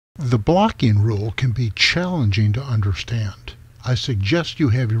The blocking rule can be challenging to understand. I suggest you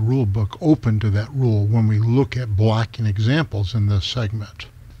have your rule book open to that rule when we look at blocking examples in this segment.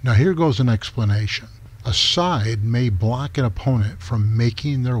 Now here goes an explanation. A side may block an opponent from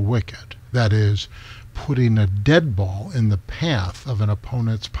making their wicket, that is, putting a dead ball in the path of an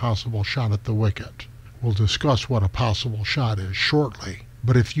opponent's possible shot at the wicket. We'll discuss what a possible shot is shortly.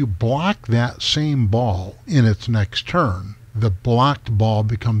 But if you block that same ball in its next turn, the blocked ball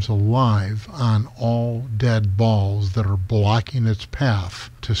becomes alive on all dead balls that are blocking its path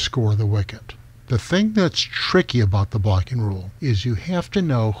to score the wicket. The thing that's tricky about the blocking rule is you have to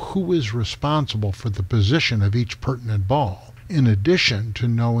know who is responsible for the position of each pertinent ball, in addition to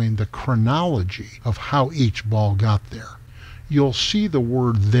knowing the chronology of how each ball got there. You'll see the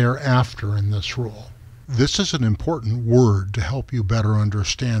word thereafter in this rule. This is an important word to help you better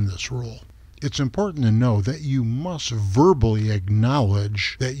understand this rule. It's important to know that you must verbally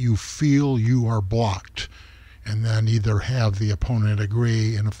acknowledge that you feel you are blocked, and then either have the opponent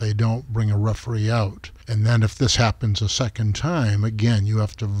agree, and if they don't, bring a referee out. And then if this happens a second time, again, you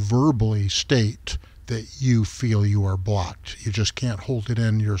have to verbally state that you feel you are blocked. You just can't hold it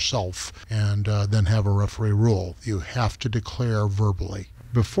in yourself and then have a referee rule. You have to declare verbally.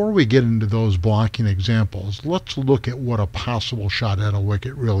 Before we get into those blocking examples, let's look at what a possible shot at a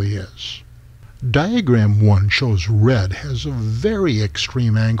wicket really is. Diagram 1 shows red has a very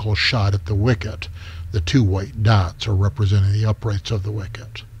extreme angle shot at the wicket. The two white dots are representing the uprights of the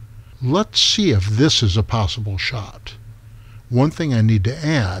wicket. Let's see if this is a possible shot. One thing I need to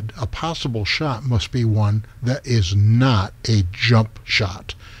add, a possible shot must be one that is not a jump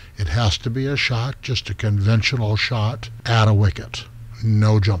shot. It has to be a shot, just a conventional shot at a wicket.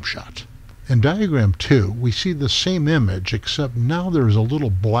 No jump shot. In diagram 2, we see the same image, except now there's a little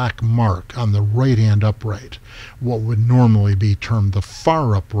black mark on the right-hand upright, what would normally be termed the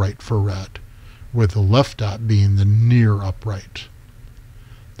far upright for red, with the left dot being the near upright.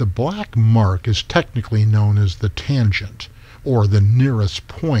 The black mark is technically known as the tangent, or the nearest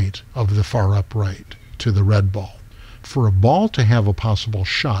point of the far upright to the red ball. For a ball to have a possible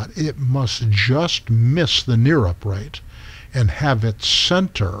shot, it must just miss the near upright and have its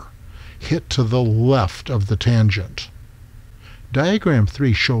center hit to the left of the tangent. Diagram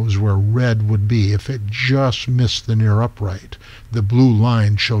 3 shows where red would be if it just missed the near upright. The blue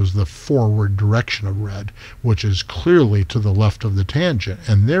line shows the forward direction of red, which is clearly to the left of the tangent,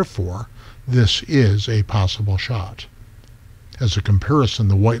 and therefore this is a possible shot. As a comparison,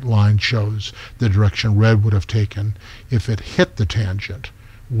 the white line shows the direction red would have taken if it hit the tangent,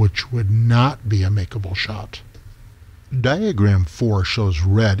 which would not be a makeable shot. Diagram 4 shows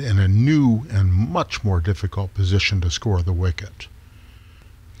red in a new and much more difficult position to score the wicket.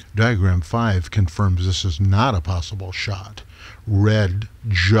 Diagram 5 confirms this is not a possible shot. Red,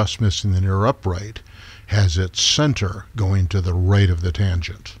 just missing the near upright, has its center going to the right of the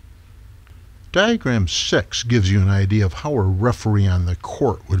tangent. Diagram 6 gives you an idea of how a referee on the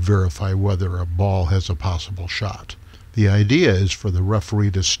court would verify whether a ball has a possible shot. The idea is for the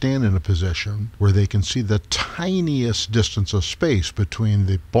referee to stand in a position where they can see the tiniest distance of space between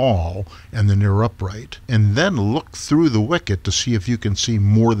the ball and the near upright, and then look through the wicket to see if you can see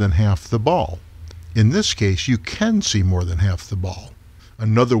more than half the ball. In this case, you can see more than half the ball.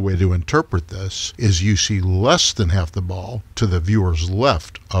 Another way to interpret this is you see less than half the ball to the viewer's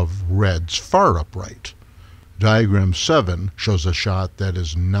left of red's far upright. Diagram 7 shows a shot that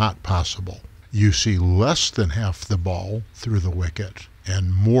is not possible. You see less than half the ball through the wicket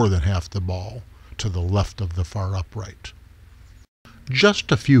and more than half the ball to the left of the far upright.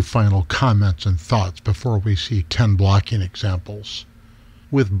 Just a few final comments and thoughts before we see 10 blocking examples.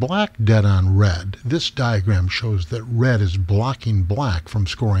 With black dead on red, this diagram shows that red is blocking black from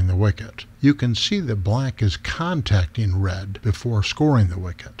scoring the wicket. You can see that black is contacting red before scoring the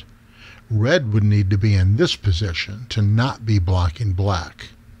wicket. Red would need to be in this position to not be blocking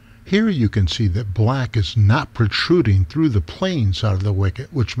black. Here you can see that black is not protruding through the playing side of the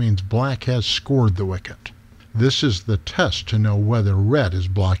wicket, which means black has scored the wicket. This is the test to know whether red is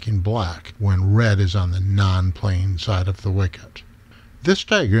blocking black when red is on the non-playing side of the wicket. This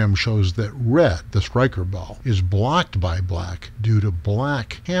diagram shows that red, the striker ball, is blocked by black due to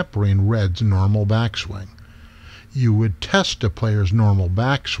black hampering red's normal backswing. You would test a player's normal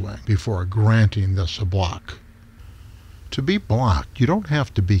backswing before granting this a block. To be blocked, you don't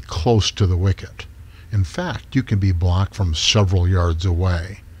have to be close to the wicket. In fact, you can be blocked from several yards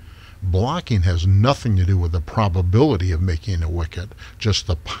away. Blocking has nothing to do with the probability of making a wicket, just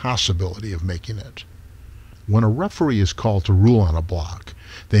the possibility of making it. When a referee is called to rule on a block,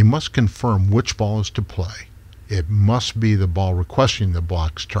 they must confirm which ball is to play. It must be the ball requesting the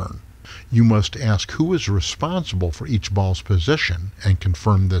block's turn. You must ask who is responsible for each ball's position and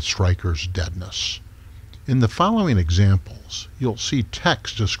confirm the striker's deadness. In the following examples, you'll see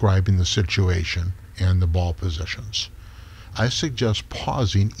text describing the situation and the ball positions. I suggest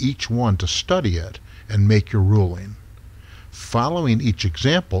pausing each one to study it and make your ruling. Following each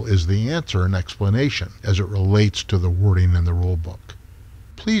example is the answer and explanation as it relates to the wording in the rule book.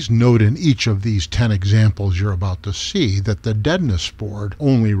 Please note in each of these 10 examples you're about to see that the deadness board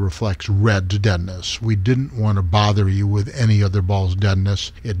only reflects red's deadness. We didn't want to bother you with any other ball's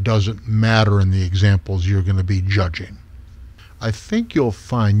deadness. It doesn't matter in the examples you're going to be judging. I think you'll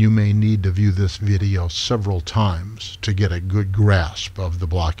find you may need to view this video several times to get a good grasp of the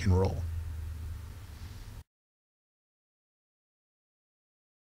blocking rule.